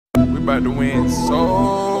about to win so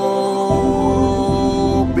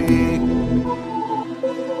big.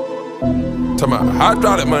 Talking about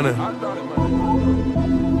hydraulic money.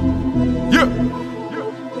 Yeah.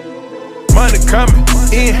 Money coming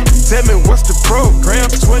in. Tell me what's the program?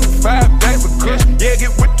 25 bags of kush. Yeah,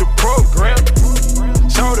 get with the program.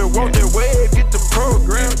 Shorty want that wave, get the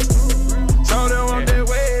program. Shorty want that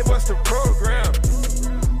wave, what's the program?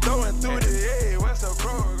 Throwing through the air, what's the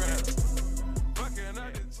program? Fucking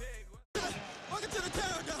out the check. Welcome to the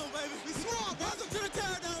Terror Dome, baby. We swarm. Welcome to the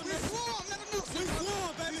Terror Dome. We swarm. Let them know. We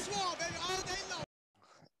swarm, baby. Swarm, baby. All day long.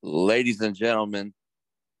 Ladies and gentlemen,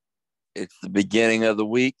 it's the beginning of the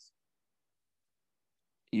week.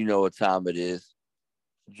 You know what time it is.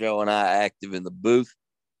 Joe and I active in the booth.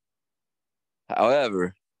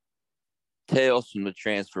 However, Tales from the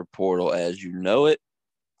Transfer Portal, as you know it,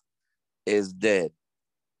 is dead.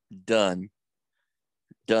 Done.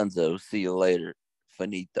 Dunzo. See you later.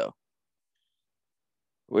 Finito.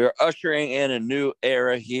 We are ushering in a new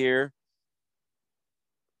era here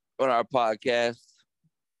on our podcast.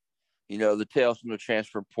 You know, the Tales from the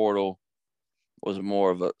Transfer Portal was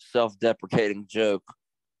more of a self-deprecating joke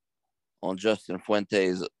on Justin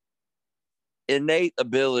Fuente's innate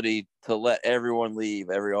ability to let everyone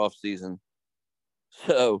leave every offseason.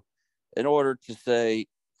 So, in order to say,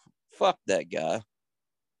 fuck that guy,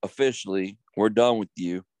 officially, we're done with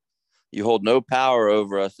you. You hold no power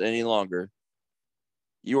over us any longer.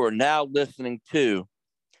 You are now listening to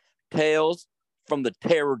Tales from the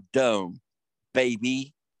Terror Dome,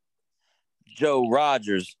 baby. Joe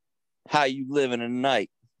Rogers, how you living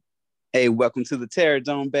tonight? Hey, welcome to the Terror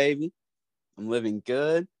Dome, baby. I'm living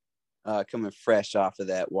good. Coming fresh off of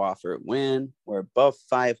that Wofford win. We're above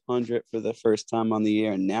 500 for the first time on the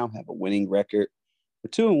year and now have a winning record. We're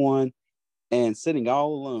 2-1 and sitting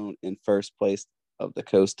all alone in first place of the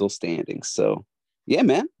Coastal standings. So, yeah,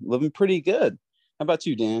 man, living pretty good. How about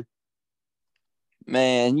you, Dan?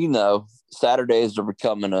 Man, you know, Saturdays are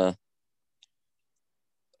becoming a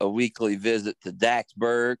weekly visit to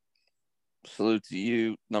Daxburg. Salute to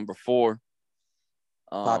you, number 4.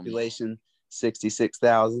 Population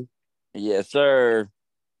 66,000. Yes, sir.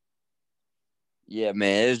 Yeah,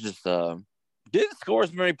 man, it's just didn't score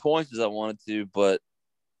as many points as I wanted to, but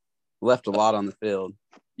Left a lot on the field.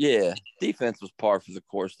 yeah, defense was par for the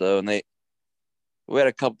course though, and we had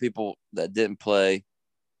a couple people that didn't play.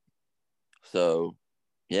 So,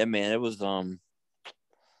 yeah, man, it was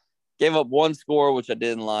gave up one score which I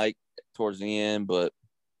didn't like towards the end, but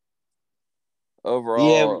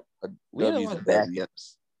overall, we had a lot of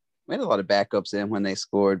backups. We had a lot of backups in when they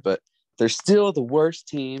scored, but they're still the worst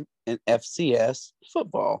team in FCS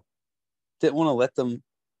football. Didn't want to let them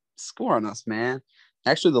score on us, man.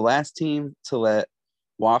 Actually, the last team to let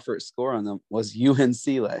Wofford score on them was UNC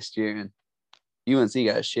last year, and UNC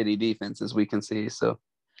got a shitty defense, as we can see. So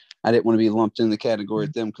I didn't want to be lumped in the category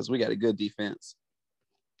with them because we got a good defense.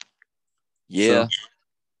 Yeah,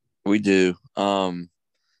 we do.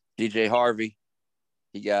 DJ Harvey,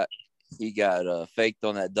 he got faked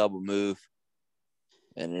on that double move,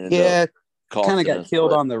 and ended up kind of got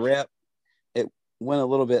killed on the rep. It went a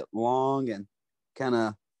little bit long and kind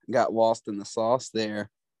of got lost in the sauce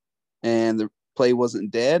there, and the play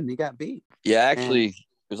wasn't dead, and he got beat. Yeah, actually, it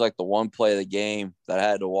was like the one play of the game that I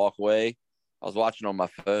had to walk away. I was watching on my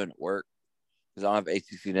phone at work because I don't have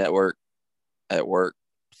ACC network at work,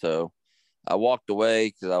 so I walked away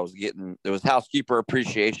because it was housekeeper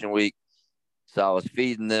appreciation week. So I was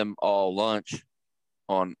feeding them all lunch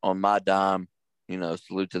on my dime. You know,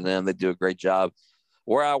 salute to them. They do a great job.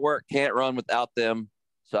 Where I work can't run without them.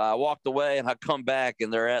 So I walked away and I come back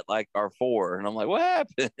and they're at like our 4. And I'm like, what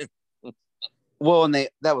happened? Well, and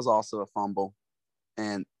that was also a fumble.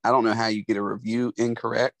 And I don't know how you get a review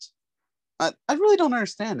incorrect. I really don't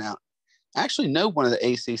understand now. I actually know one of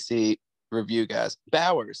the ACC review guys.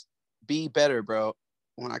 Bowers, be better, bro.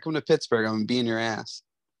 When I come to Pittsburgh, I'm going to be in your ass.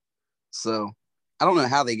 So I don't know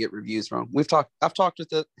how they get reviews wrong. I've talked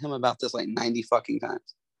with him about this like 90 fucking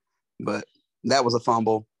times, but that was a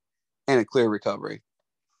fumble and a clear recovery.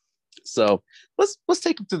 So let's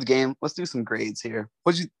take him through the game. Let's do some grades here.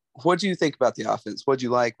 What'd you think about the offense? What'd you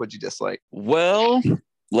like? What'd you dislike? Well,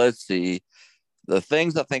 let's see. The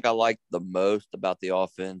things I think I liked the most about the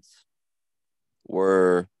offense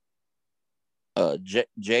were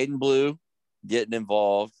Jaden Blue getting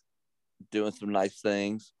involved, doing some nice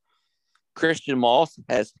things. Christian Moss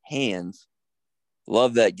has hands.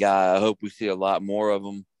 Love that guy. I hope we see a lot more of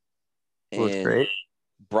him. Was great.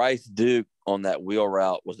 Bryce Duke on that wheel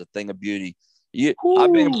route was a thing of beauty.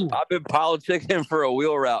 I've been politicking for a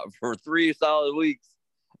wheel route for 3 solid weeks,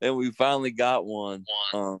 and we finally got one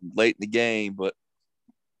late in the game. But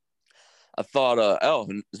I thought,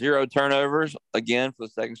 0 turnovers again for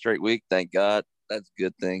the second straight week. Thank God. That's a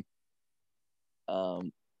good thing.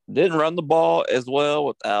 Didn't run the ball as well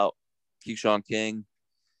without Keyshawn King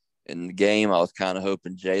in the game. I was kind of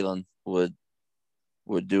hoping Jalen would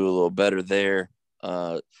do a little better there.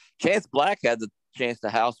 Chance Black had the chance to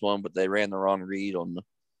house one, but they ran the wrong read on the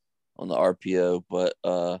RPO. But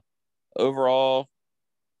overall,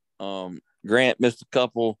 Grant missed a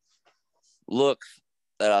couple looks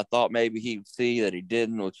that I thought maybe he would see that he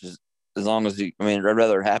didn't, which is as long as I'd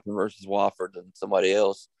rather it happen versus Wofford than somebody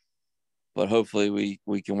else. But hopefully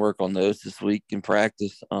we can work on those this week in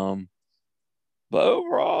practice. But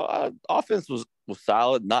overall, offense was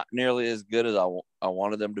solid, not nearly as good as I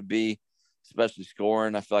wanted them to be, especially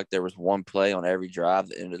scoring. I feel like there was one play on every drive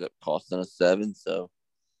that ended up costing us 7. So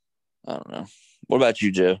I don't know. What about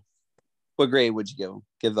you, Joe? What grade would you give them?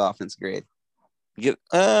 Give the offense a grade. Give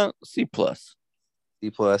C+.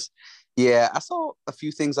 C+. Yeah, I saw a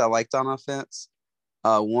few things I liked on offense.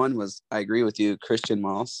 One was, I agree with you, Christian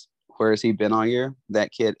Moss. Where has he been all year?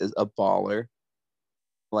 That kid is a baller.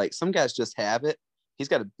 Like, some guys just have it. He's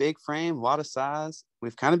got a big frame, a lot of size.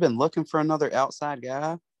 We've kind of been looking for another outside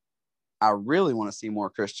guy. I really want to see more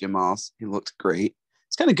Christian Moss. He looked great.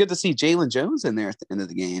 It's kind of good to see Jalen Jones in there at the end of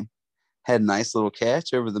the game. Had a nice little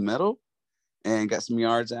catch over the middle and got some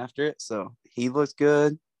yards after it. So he looked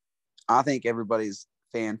good. I think everybody's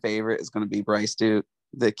fan favorite is going to be Bryce Duke.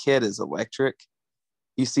 The kid is electric.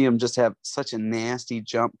 You see him just have such a nasty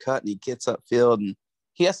jump cut, and he gets upfield, and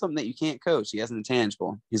he has something that you can't coach. He has an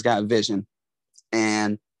intangible. He's got vision.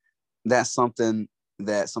 And that's something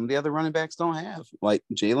that some of the other running backs don't have, like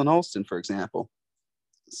Jalen Holston, for example.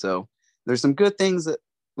 So there's some good things that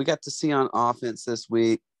we got to see on offense this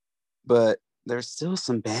week, but there's still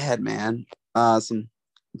some bad, man. Some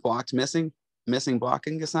missing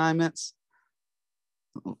blocking assignments.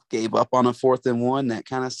 Gave up on a 4th and 1. That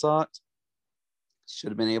kind of sucked. Should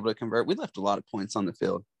have been able to convert. We left a lot of points on the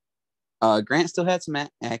field. Grant still had some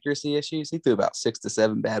accuracy issues. He threw about 6 to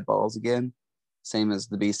 7 bad balls again, same as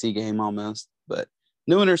the BC game almost, but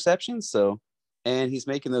no interceptions. So, and he's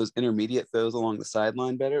making those intermediate throws along the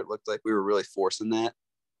sideline better. It looked like we were really forcing that,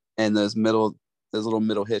 and those little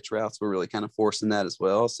middle hitch routes were really kind of forcing that as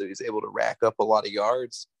well. So he's able to rack up a lot of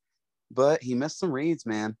yards, but he missed some reads,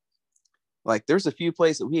 man. Like, there's a few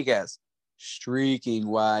plays that he has streaking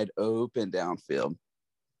wide open downfield,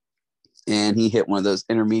 and he hit one of those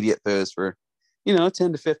intermediate throws for 10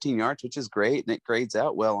 to 15 yards, which is great, and it grades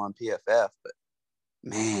out well on PFF. But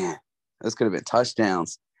man, those could have been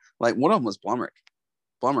touchdowns. Like, one of them was Blumrick.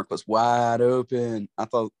 Blumrick was wide open. I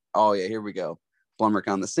thought, oh yeah, here we go, Blumrick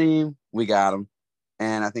on the seam. We got him,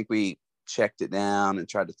 and I think we checked it down and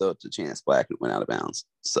tried to throw it to Chance Black, and it went out of bounds.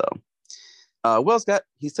 So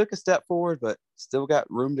he took a step forward, but still got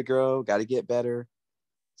room to grow, got to get better.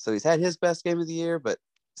 So he's had his best game of the year, but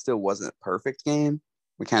still wasn't a perfect game.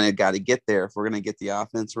 We kind of got to get there if we're going to get the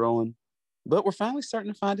offense rolling. But we're finally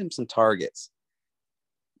starting to find him some targets.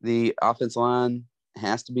 The offense line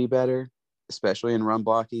has to be better, especially in run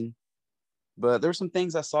blocking. But there's some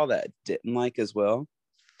things I saw that I didn't like as well.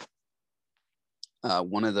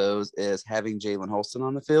 One of those is having Jalen Holston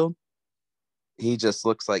on the field. He just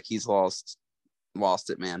looks like he's lost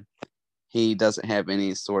it, man. He doesn't have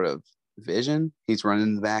any sort of vision. He's running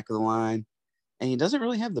in the back of the line, and he doesn't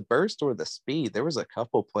really have the burst or the speed. There was a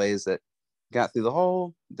couple plays that got through the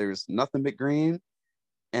hole. There's nothing but green,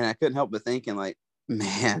 and I couldn't help but thinking, like,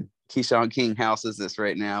 man, Keyshawn King houses this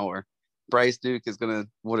right now, or Bryce Duke is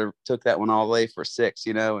would have took that one all the way for 6,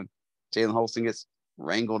 and Jalen Holston gets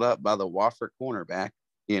wrangled up by the Wofford cornerback.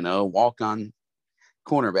 Walk-on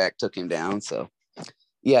cornerback took him down. So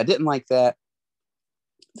yeah, I didn't like that.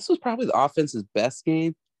 This was probably the offense's best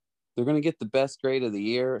game. They're going to get the best grade of the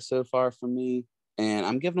year so far from me, and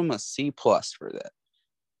I'm giving them a C+ for that.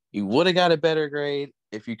 You would have got a better grade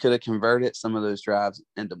if you could have converted some of those drives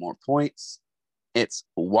into more points. It's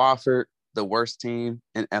Wofford, the worst team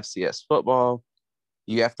in FCS football.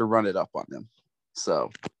 You have to run it up on them.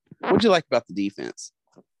 So what'd you like about the defense?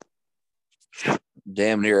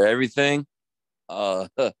 Damn near everything.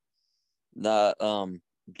 Dax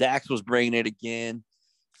was bringing it again.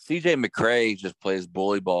 CJ McCray just plays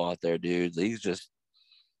bully ball out there, dude. He's just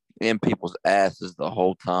in people's asses the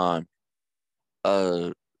whole time.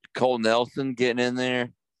 Cole Nelson getting in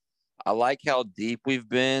there. I like how deep we've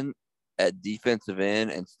been at defensive end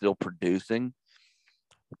and still producing.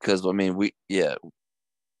 Because,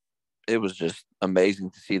 it was just amazing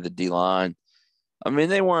to see the D-line.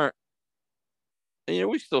 They weren't,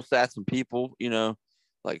 we still sat some people,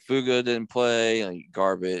 like Fuga didn't play, like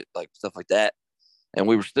Garbett, like stuff like that. And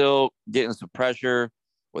we were still getting some pressure.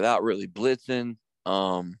 without really blitzing.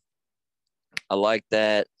 I like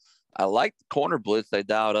that. I like the corner blitz they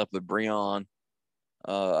dialed up with Breon.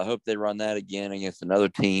 I hope they run that again against another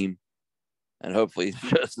team, and hopefully it's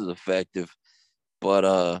just as effective.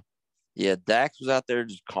 But yeah, Dax was out there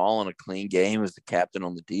just calling a clean game as the captain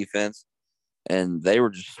on the defense, and they were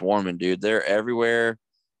just swarming, dude. They're everywhere,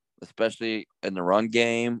 especially in the run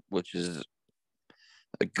game, which is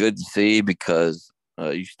good to see because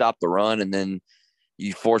you stop the run and then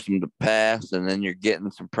you force them to pass, and then you're getting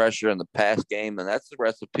some pressure in the pass game, and that's the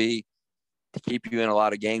recipe to keep you in a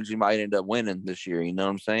lot of games you might end up winning this year. You know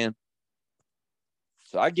what I'm saying?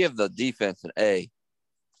 So I give the defense an A.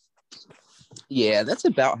 Yeah, that's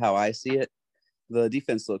about how I see it. The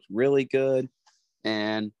defense looked really good.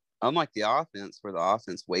 And unlike the offense, where the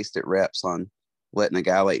offense wasted reps on letting a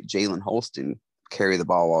guy like Jalen Holston carry the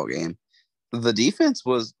ball all game, the defense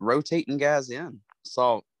was rotating guys in.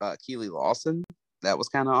 Saw Keely Lawson. That was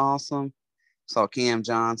kind of awesome. Saw Cam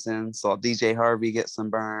Johnson. Saw DJ Harvey get some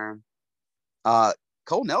burn.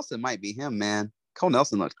 Cole Nelson might be him, man. Cole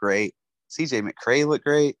Nelson looked great. CJ McCray looked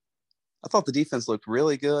great. I thought the defense looked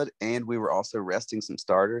really good, and we were also resting some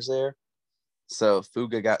starters there. So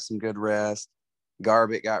Fuga got some good rest.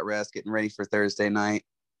 Garbutt got rest, getting ready for Thursday night.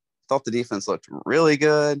 Thought the defense looked really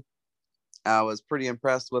good. I was pretty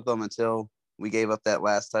impressed with them until we gave up that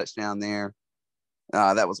last touchdown there.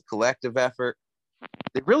 That was a collective effort.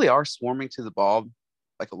 They really are swarming to the ball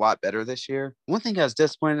like a lot better this year. One thing I was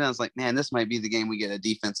disappointed in, I was like, man, this might be the game we get a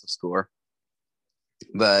defensive score.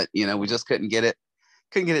 But, we just couldn't get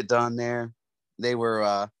it done there. They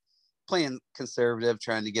were playing conservative,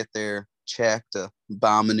 trying to get their check to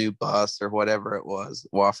bomb a new bus or whatever it was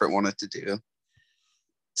Wofford wanted to do.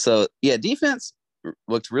 So, yeah, defense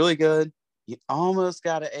looked really good. You almost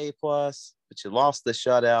got an A+, but you lost the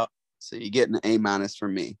shutout, so you get an A-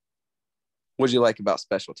 from me. What did you like about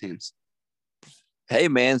special teams? Hey,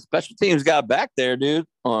 man, special teams got back there, dude,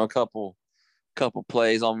 on a couple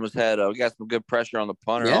plays. Almost had we got some good pressure on the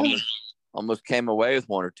punter. Yeah. Almost came away with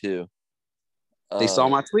one or two. They saw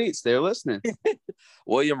my tweets. They're listening.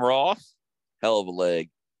 William Ross, hell of a leg.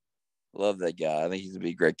 Love that guy. I think he's going to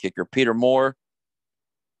be a great kicker. Peter Moore,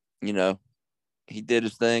 he did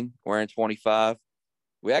his thing wearing 25.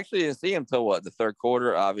 We actually didn't see him till the third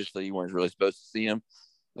quarter. Obviously, you weren't really supposed to see him.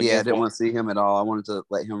 Yeah, I didn't want to see him at all. I wanted to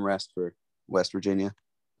let him rest for West Virginia.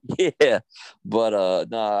 Yeah, but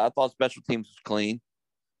no, I thought special teams was clean.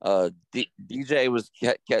 DJ was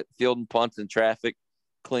kept fielding punts in traffic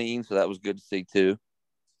clean, so that was good to see too.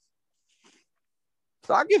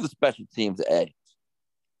 So I'll give the special teams an A.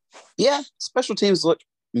 Yeah, special teams look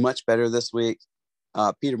much better this week.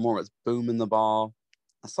 Peter Moore was booming the ball.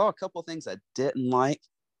 I saw a couple of things I didn't like.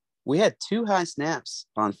 We had 2 high snaps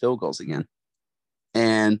on field goals again.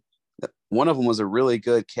 And one of them was a really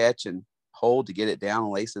good catch and hold to get it down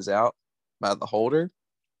and laces out by the holder.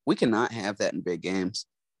 We cannot have that in big games.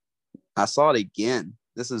 I saw it again.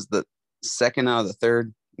 This is the second out of the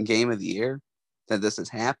third game of the year that this has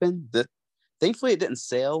happened. Thankfully, it didn't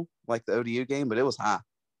sail like the ODU game, but it was high.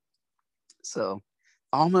 So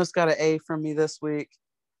almost got an A from me this week.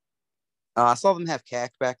 I saw them have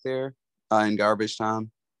Cack back there in garbage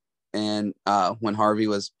time. And when Harvey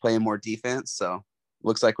was playing more defense. So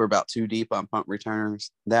looks like we're about 2 deep on punt returners.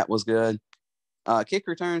 That was good. Kick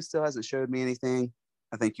return still hasn't showed me anything.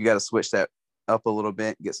 I think you got to switch that up a little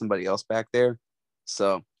bit and get somebody else back there.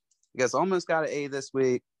 So you guys almost got an A this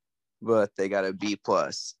week, but they got a B+.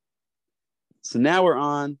 So now we're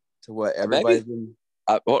on to what everybody's been.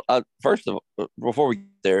 First of all, before we get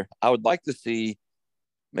there, I would like to see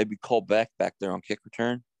maybe Cole Beck back there on kick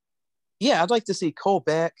return. Yeah, I'd like to see Cole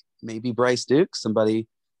Beck, maybe Bryce Duke, somebody.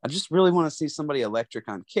 I just really want to see somebody electric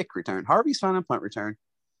on kick return. Harvey's fine on punt return,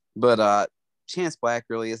 but Chance Black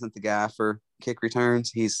really isn't the guy for kick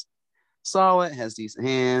returns. He's solid, has decent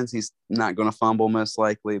hands. He's not going to fumble most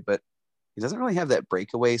likely, but he doesn't really have that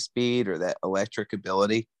breakaway speed or that electric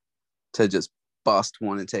ability to just bust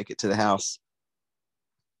one and take it to the house.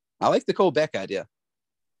 I like the Cole Beck idea.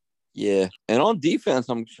 Yeah, and on defense,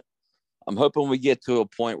 I'm hoping we get to a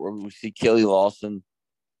point where we see Kelly Lawson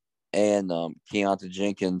and Keontae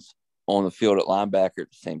Jenkins on the field at linebacker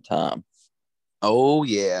at the same time. Oh,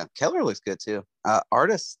 yeah. Keller looks good, too.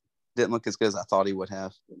 Artis didn't look as good as I thought he would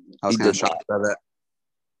have. I was kind of shocked by that.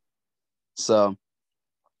 So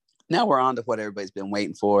now we're on to what everybody's been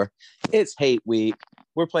waiting for. It's hate week.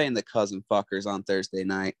 We're playing the cousin fuckers on Thursday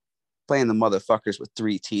night. Playing the motherfuckers with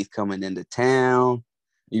 3 teeth coming into town.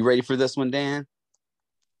 You ready for this one, Dan?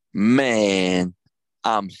 Man,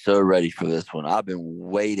 I'm so ready for this one. I've been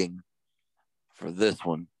waiting for this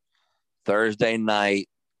one. Thursday night,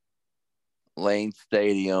 Lane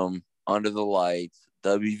Stadium, under the lights,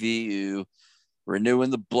 WVU, renewing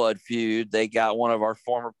the blood feud. They got one of our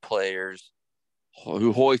former players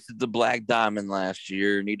who hoisted the black diamond last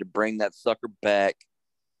year. Need to bring that sucker back.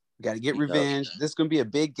 Got to get revenge. This is going to be a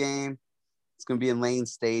big game. It's going to be in Lane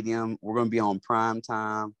Stadium. We're going to be on prime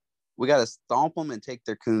time. We got to stomp them and take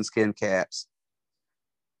their coonskin caps.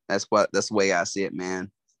 That's the way I see it,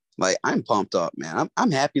 man. Like, I'm pumped up, man.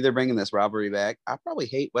 I'm happy they're bringing this rivalry back. I probably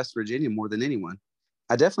hate West Virginia more than anyone.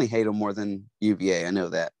 I definitely hate them more than UVA. I know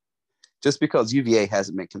that. Just because UVA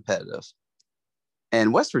hasn't been competitive.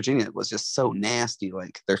 And West Virginia was just so nasty.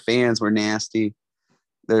 Like, their fans were nasty.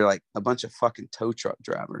 They're like a bunch of fucking tow truck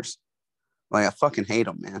drivers. Like, I fucking hate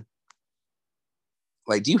them, man.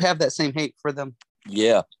 Like, do you have that same hate for them?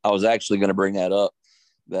 Yeah, I was actually going to bring that up.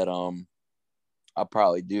 That I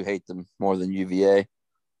probably do hate them more than UVA,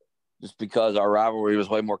 just because our rivalry was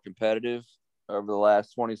way more competitive over the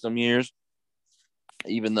last 20-some years.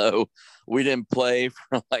 Even though we didn't play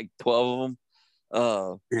for like 12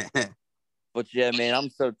 of them. But yeah, man, I'm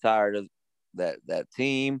so tired of that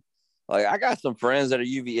team. Like, I got some friends that are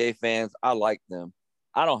UVA fans. I like them.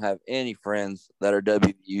 I don't have any friends that are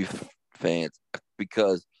WVU fans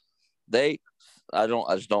because I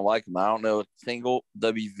just don't like them. I don't know a single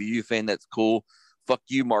WVU fan that's cool. Fuck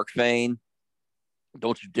you, Mark Fain.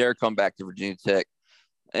 Don't you dare come back to Virginia Tech.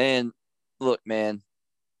 And look, man,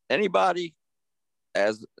 anybody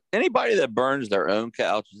that burns their own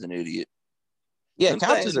couch is an idiot. Yeah, Them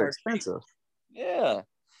couches are things expensive. Yeah.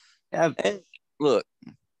 And look,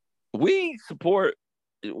 we support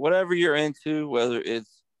whatever you're into, whether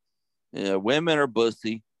it's women or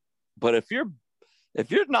bussy. But if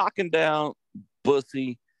you're knocking down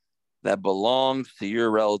bussy that belongs to your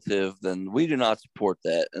relative, then we do not support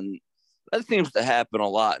that. And that seems to happen a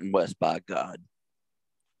lot in West by God.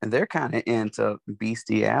 And they're kind of into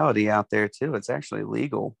bestiality out there too. It's actually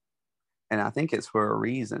legal. And I think it's for a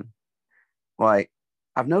reason. Like,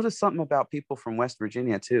 I've noticed something about people from West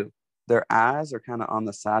Virginia too. Their eyes are kind of on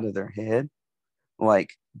the side of their head,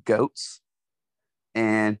 like goats.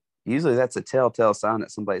 And usually that's a telltale sign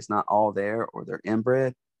that somebody's not all there or they're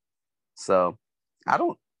inbred. So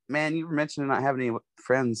man, you were mentioning not having any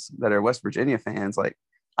friends that are West Virginia fans. Like,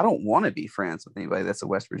 I don't want to be friends with anybody that's a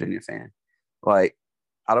West Virginia fan. Like,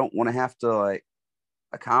 I don't want to have to like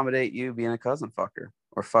accommodate you being a cousin fucker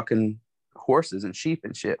or fucking horses and sheep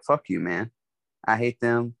and shit. Fuck you, man. I hate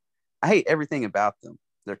them. I hate everything about them.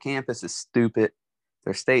 Their campus is stupid.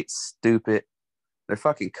 Their state's stupid. Their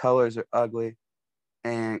fucking colors are ugly.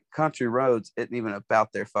 And country roads isn't even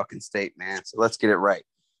about their fucking state, man. So let's get it right.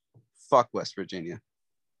 Fuck West Virginia.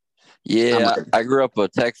 Yeah, I grew up a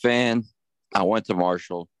Tech fan. I went to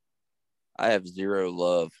Marshall. I have zero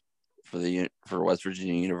love for West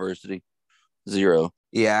Virginia University. Zero.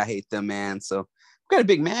 Yeah, I hate them, man. So we've got a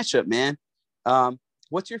big matchup, man.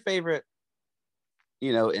 What's your favorite,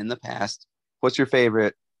 in the past, what's your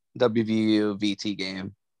favorite WVU VT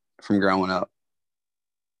game from growing up?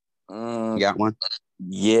 You got one?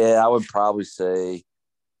 Yeah, I would probably say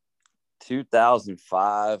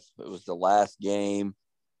 2005. It was the last game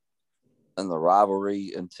in the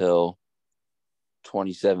rivalry until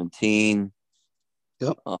 2017.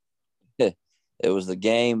 Yep. It was the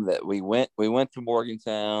game that we went to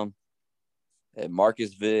Morgantown, and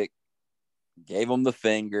Marcus Vick gave him the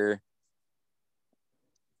finger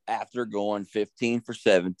after going 15 for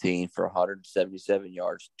 17 for 177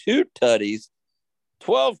 yards, 2 tutties,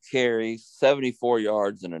 12 carries, 74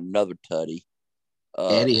 yards, and another tutty.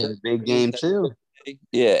 Eddie had a big game too.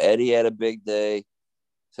 Yeah, Eddie had a big day.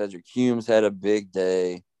 Cedric Humes had a big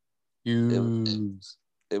day.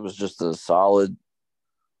 It was just a solid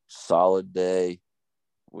day.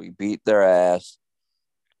 We beat their ass,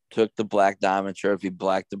 took the Black Diamond Trophy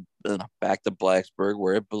back to Blacksburg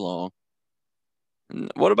where it belonged.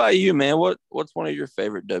 And what about you, man? What's one of your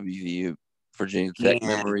favorite WVU Virginia Tech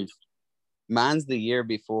memories? Mine's the year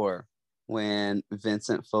before when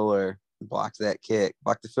Vincent Fuller blocked the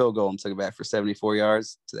field goal and took it back for 74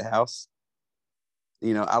 yards to the house.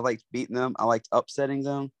 I liked beating them. I liked upsetting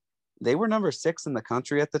them. They were number 6 in the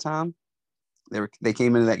country at the time. They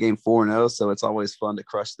came into that game 4-0, so it's always fun to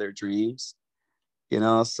crush their dreams,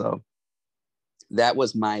 So that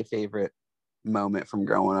was my favorite moment from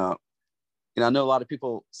growing up. I know a lot of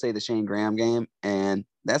people say the Shane Graham game, and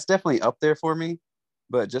that's definitely up there for me.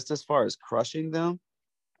 But just as far as crushing them,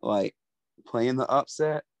 like playing the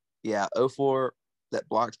upset, yeah, 04, that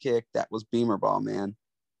blocked kick, that was beamer ball, man.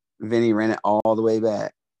 Vinny ran it all the way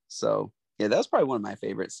back. So, yeah, that was probably one of my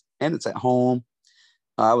favorites. And it's at home.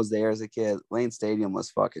 I was there as a kid. Lane Stadium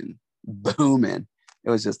was fucking booming. It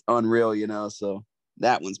was just unreal, So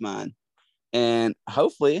that one's mine. And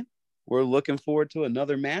hopefully we're looking forward to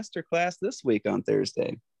another masterclass this week on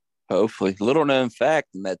Thursday. Hopefully. Little known fact,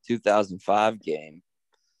 in that 2005 game,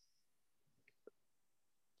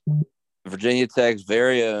 Virginia Tech's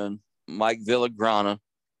very own Mike Villagrana,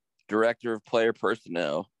 director of player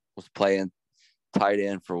personnel, was playing tight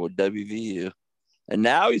end for WVU. And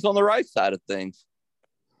now he's on the right side of things.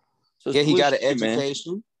 So yeah, he got an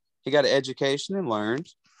education. Man. He got an education and learned,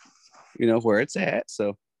 where it's at.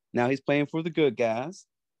 So now he's playing for the good guys.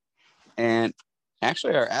 And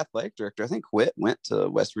actually, our athletic director, I think Whit, went to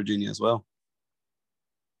West Virginia as well.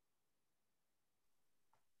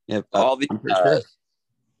 Yep, all the sure.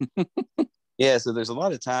 Yeah, so there's a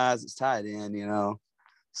lot of ties. It's tied in,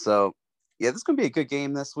 So, yeah, this is going to be a good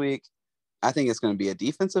game this week. I think it's going to be a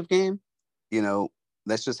defensive game.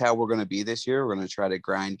 That's just how we're going to be this year. We're going to try to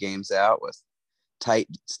grind games out with tight,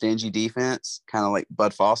 stingy defense, kind of like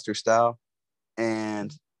Bud Foster style.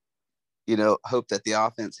 And, hope that the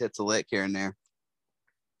offense hits a lick here and there.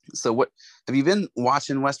 So what have you been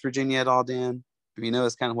watching West Virginia at all, Dan? Have you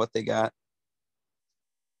noticed kind of what they got?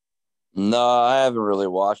 No, I haven't really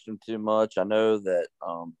watched them too much. I know that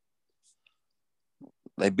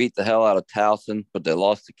they beat the hell out of Towson, but they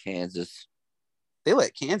lost to Kansas. They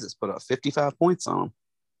let Kansas put up 55 points on them.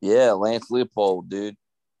 Yeah, Lance Leopold, dude.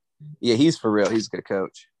 Yeah, he's for real. He's a good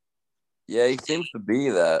coach. Yeah, he seems to be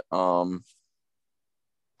that.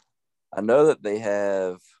 I know that they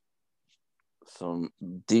have some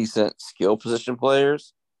decent skill position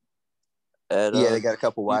players. They got a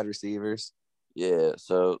couple wide receivers. Yeah,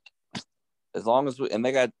 so as long as and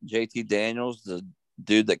they got JT Daniels, the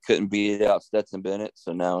dude that couldn't beat out Stetson Bennett.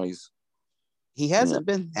 So now he hasn't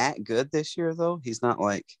been that good this year, though. He's not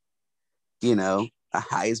like, a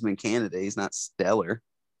Heisman candidate. He's not stellar.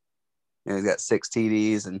 He's got 6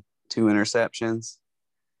 TDs and 2 interceptions.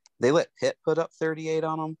 They let Pitt put up 38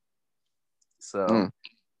 on him. So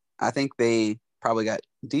I think they probably got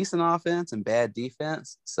decent offense and bad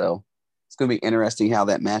defense. So it's going to be interesting how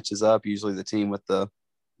that matches up. Usually the team with the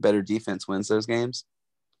better defense wins those games.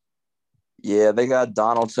 Yeah, they got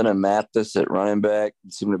Donaldson and Mathis at running back.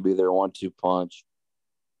 It seemed to be their 1-2 punch.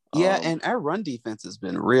 Yeah, and our run defense has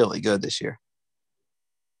been really good this year.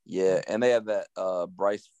 Yeah, and they have that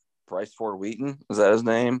Bryce Ford Wheaton. Is that his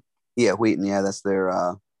name? Yeah, Wheaton. Yeah, that's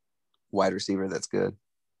their wide receiver. That's good.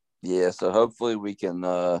 Yeah, so hopefully we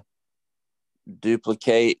can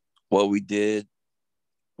duplicate what we did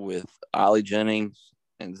with Ollie Jennings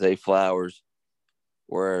and Zay Flowers,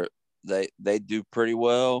 where they do pretty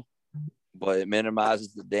well, but it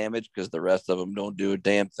minimizes the damage because the rest of them don't do a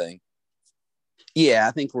damn thing. Yeah,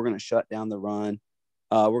 I think we're going to shut down the run.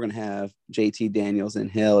 We're going to have JT Daniels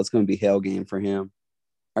and Hill. It's going to be hell game for him.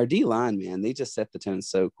 Our D-line, man, they just set the tone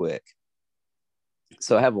so quick.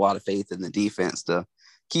 So I have a lot of faith in the defense to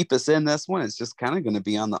keep us in this one. It's just kind of going to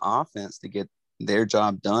be on the offense to get their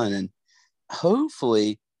job done. And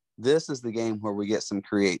hopefully this is the game where we get some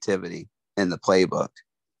creativity in the playbook.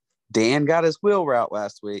 Dan got his wheel route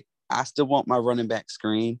last week. I still want my running back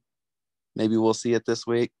screen. Maybe we'll see it this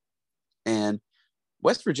week. And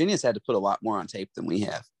West Virginia's had to put a lot more on tape than we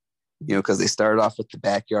have, because they started off with the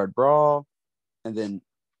backyard brawl and then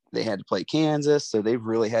they had to play Kansas. So they've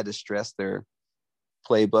really had to stress their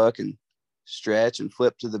playbook and stretch and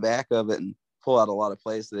flip to the back of it and pull out a lot of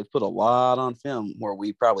plays. So they've put a lot on film where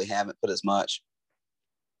we probably haven't put as much.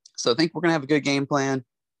 So I think we're going to have a good game plan.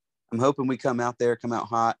 I'm hoping we come out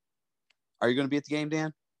hot. Are you going to be at the game,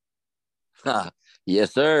 Dan?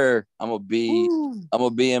 Yes, sir. I'm gonna be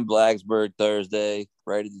in Blacksburg Thursday,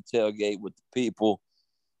 ready to tailgate with the people,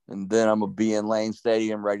 and then I'm gonna be in Lane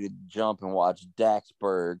Stadium, ready to jump and watch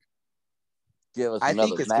Daxburg. I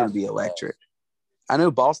think it's going to be electric. I know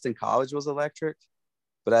Boston College was electric,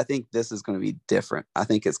 but I think this is going to be different. I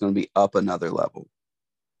think it's going to be up another level.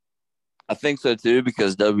 I think so too,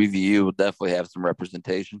 because WVU will definitely have some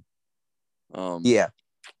representation. Yeah,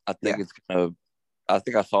 I think it's gonna. I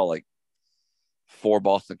think I saw like 4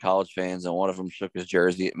 Boston College fans, and one of them shook his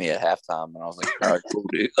jersey at me at halftime, and I was like, "All right, cool,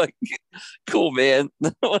 dude. Like, cool, man."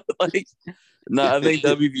 Like, no, I think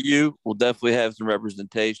WVU will definitely have some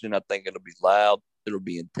representation. I think it'll be loud. It'll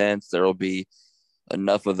be intense. There'll be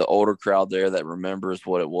enough of the older crowd there that remembers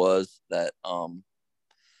what it was. That I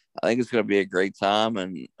think it's going to be a great time,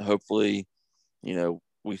 and hopefully,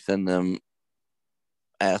 we send them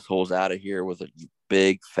assholes out of here with a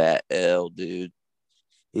big fat L, dude.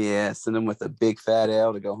 Yeah, send them with a big fat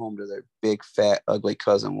L to go home to their big fat ugly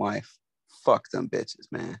cousin wife. Fuck them bitches,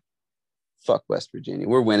 man. Fuck West Virginia.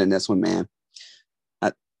 We're winning this one, man.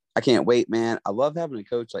 I can't wait, man. I love having a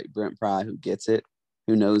coach like Brent Pry who gets it,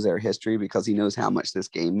 who knows our history because he knows how much this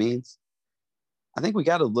game means. I think we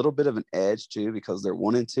got a little bit of an edge too because they're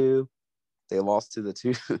 1-2. They lost to the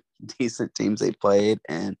two decent teams they played,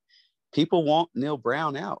 and people want Neil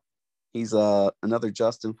Brown out. He's another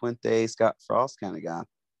Justin Fuente, Scott Frost kind of guy.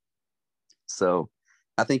 So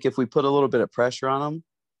I think if we put a little bit of pressure on them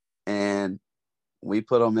and we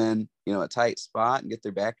put them in, a tight spot and get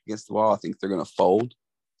their back against the wall, I think they're going to fold.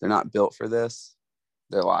 They're not built for this.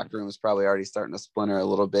 Their locker room is probably already starting to splinter a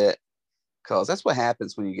little bit because that's what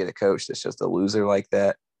happens when you get a coach that's just a loser like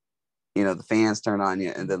that. The fans turn on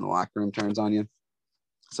you and then the locker room turns on you.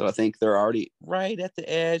 So I think they're already right at the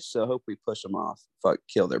edge. So I hope we push them off,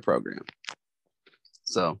 kill their program.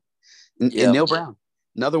 So, and Neil Brown,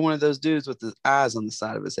 another one of those dudes with the eyes on the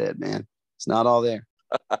side of his head, man. It's not all there.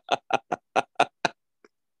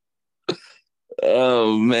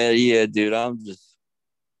 Oh, man. Yeah, dude.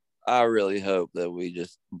 I really hope that we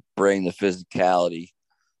just bring the physicality,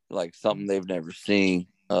 like something they've never seen.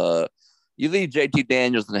 You leave JT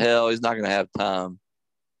Daniels in hell, he's not going to have time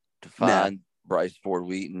to find Bryce Ford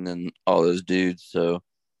Wheaton and all those dudes. So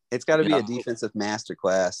it's got to be a defensive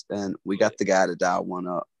masterclass, and we got the guy to dial one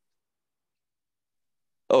up.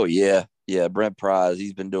 Oh, yeah. Yeah, Brent Prize,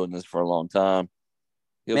 he's been doing this for a long time.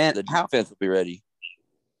 Man, the defense will be ready.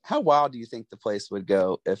 How wild do you think the place would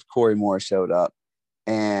go if Corey Moore showed up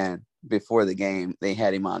and before the game they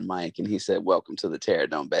had him on mic and he said, "Welcome to the Terror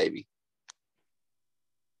Dome, baby"?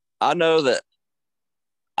 I know that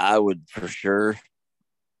I would for sure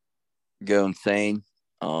go insane.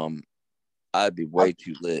 I'd be way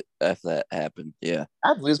too lit if that happened. Yeah.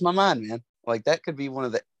 I'd lose my mind, man. Like, that could be one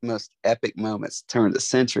of the most epic moments, turn of the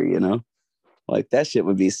century, Like, that shit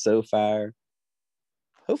would be so fire.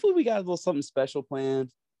 Hopefully we got a little something special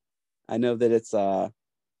planned. I know that it's,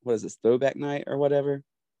 what is this, throwback night or whatever?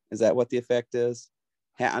 Is that what the effect is?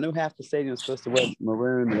 I know half the stadium is supposed to wear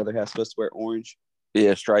maroon, the other half is supposed to wear orange.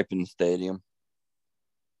 Yeah, striping the stadium.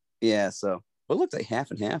 Yeah, so it looked like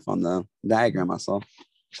half and half on the diagram I saw.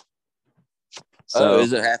 So,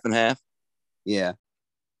 is it half and half? Yeah.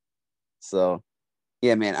 So,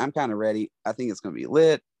 yeah, man, I'm kind of ready. I think it's going to be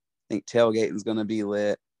lit. I think tailgating's going to be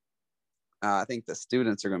lit. I think the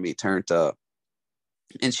students are going to be turned up.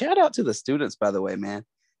 And shout out to the students, by the way, man.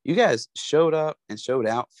 You guys showed up and showed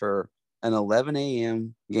out for an 11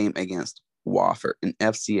 a.m. game against Wofford, an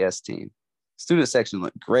FCS team. Student section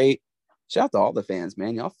looked great. Shout out to all the fans,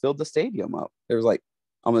 man. Y'all filled the stadium up. There was like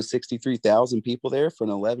almost 63,000 people there for an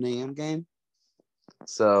 11 a.m. game.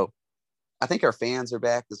 So I think our fans are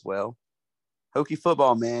back as well. Hokie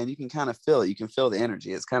football, man, you can kind of feel it. You can feel the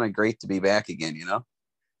energy. It's kind of great to be back again,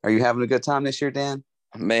 Are you having a good time this year, Dan?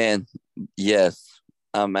 Man, yes.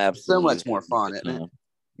 I'm absolutely. So much more fun, isn't it?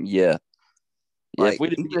 Yeah. Yeah, like, if we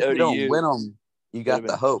didn't even if you don't win them, you got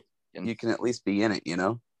the hope. You can at least be in it,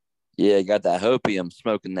 Yeah, you got that hopium,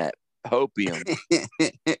 smoking that hopium.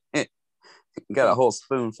 Got a whole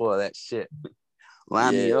spoonful of that shit.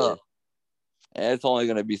 Line me up. And it's only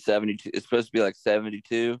going to be 72. It's supposed to be like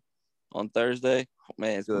 72 on Thursday. Oh,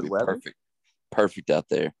 man, it's going to be weather. Perfect out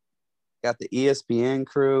there. Got the ESPN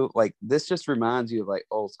crew. Like, this just reminds you of like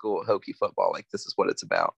old school Hokie football. Like, this is what it's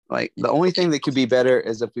about. Like, the only thing that could be better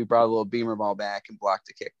is if we brought a little beamer ball back and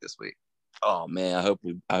blocked a kick this week. Oh man, I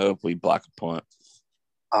hope we block a punt.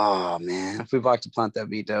 Oh man, if we blocked a punt, that'd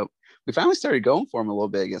be dope. We finally started going for him a little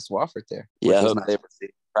bit against Wofford there. Yeah, I hope they were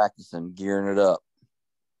practicing, gearing it up.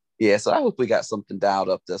 Yeah, so I hope we got something dialed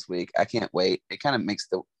up this week. I can't wait. It kind of makes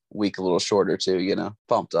the week a little shorter too,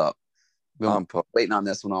 pumped up. Been waiting on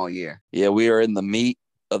this one all year. Yeah, we are in the meat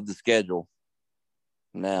of the schedule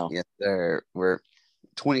now. Yes, sir. We're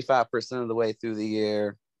 25% of the way through the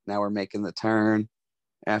year. Now we're making the turn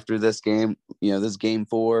after this game. This is game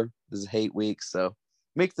 4. This is 8 weeks. So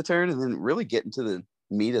make the turn and then really get into the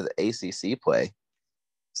meat of the ACC play.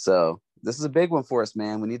 So this is a big one for us,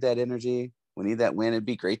 man. We need that energy. We need that win. It'd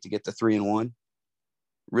be great to get to 3-1.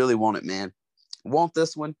 Really want it, man. Want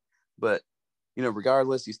this one, but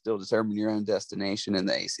regardless, you still determine your own destination in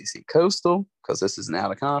the ACC Coastal because this is an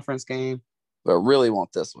out-of-conference game. But really want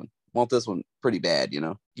this one. Want this one pretty bad,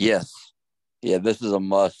 Yes. Yeah, this is a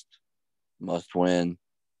must win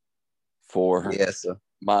for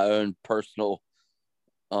my own personal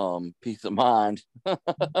peace of mind.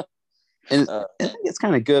 And I think it's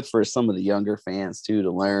kind of good for some of the younger fans too to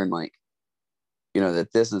learn, like,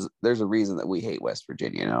 that there's a reason that we hate West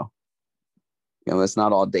Virginia. It's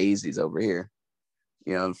not all daisies over here.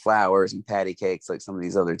 And flowers and patty cakes like some of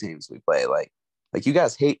these other teams we play. Like you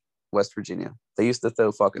guys hate West Virginia. They used to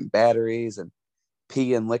throw fucking batteries and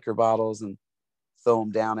pee in liquor bottles and throw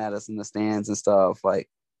them down at us in the stands and stuff. Like,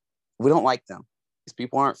 we don't like them. These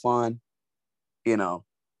people aren't fun. Don't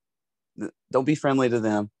be friendly to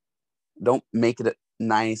them. Don't make it a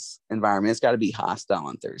nice environment. It's got to be hostile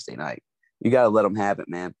on Thursday night. You got to let them have it,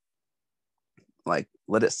 man. Like,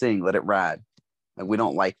 let it sing, let it ride. Like, we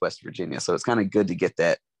don't like West Virginia, so it's kind of good to get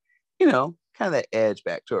that, kind of that edge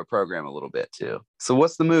back to our program a little bit too. So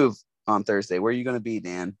what's the move on Thursday? Where are you going to be,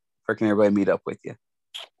 Dan? Where can everybody meet up with you?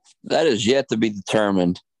 That is yet to be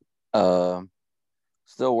determined.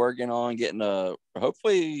 Still working on getting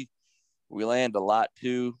hopefully we land a lot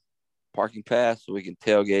 2 parking pass so we can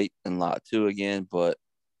tailgate in lot 2 again. But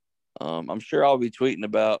I'm sure I'll be tweeting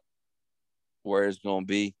about where it's going to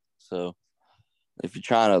be. So if you're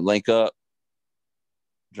trying to link up,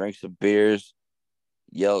 drink some beers,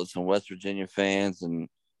 yell at some West Virginia fans, and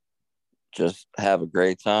just have a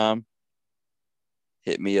great time,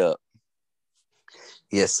 hit me up.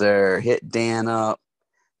 Yes, sir. Hit Dan up.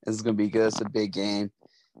 This is going to be good. It's a big game.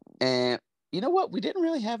 And you know what? We didn't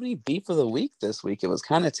really have any beef of the week this week. It was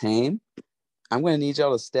kind of tame. I'm going to need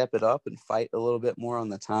y'all to step it up and fight a little bit more on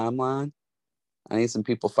the timeline. I need some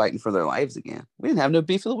people fighting for their lives again. We didn't have no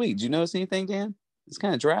beef of the week. Did you notice anything, Dan? It's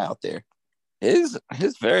kind of dry out there. It's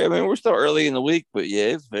very, I mean, we're still early in the week, but yeah,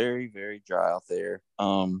 it's very, very dry out there.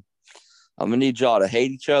 I'm going to need y'all to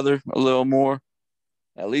hate each other a little more,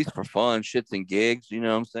 at least for fun, shits and gigs. You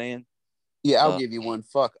know what I'm saying? Yeah, I'll give you one.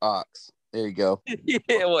 Fuck Ox. There you go. Yeah,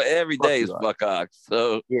 well, every Fuck day you, is Ox. fuck ox.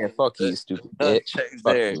 So Yeah, fuck you, stupid nothing bitch. changed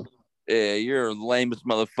Fuck there. you. Yeah, you're the lamest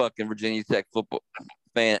motherfucking Virginia Tech football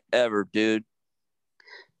fan ever, dude.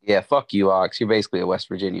 Yeah, fuck you, Ox. You're basically a West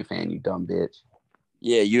Virginia fan, you dumb bitch.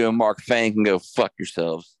 Yeah, you and Mark Fang can go fuck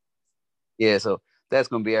yourselves. Yeah, so that's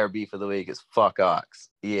gonna be our beef of the week is fuck Ox.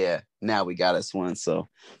 Yeah, now we got us one. So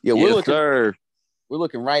yeah, Yes, sir. we're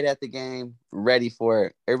looking right at the game, ready for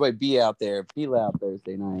it. Everybody be out there, be loud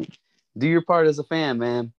Thursday night. Do your part as a fan,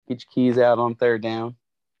 man. Get your keys out on third down.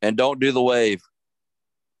 And don't do the wave.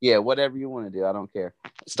 Yeah, whatever you want to do, I don't care.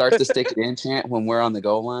 Start the stick it in chant when we're on the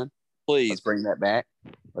goal line. Please. Let's bring that back.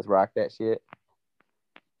 Let's rock that shit.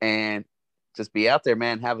 And just be out there,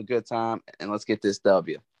 man. Have a good time, and let's get this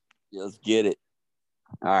W. Let's get it.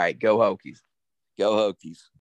 All right, go Hokies. Go Hokies.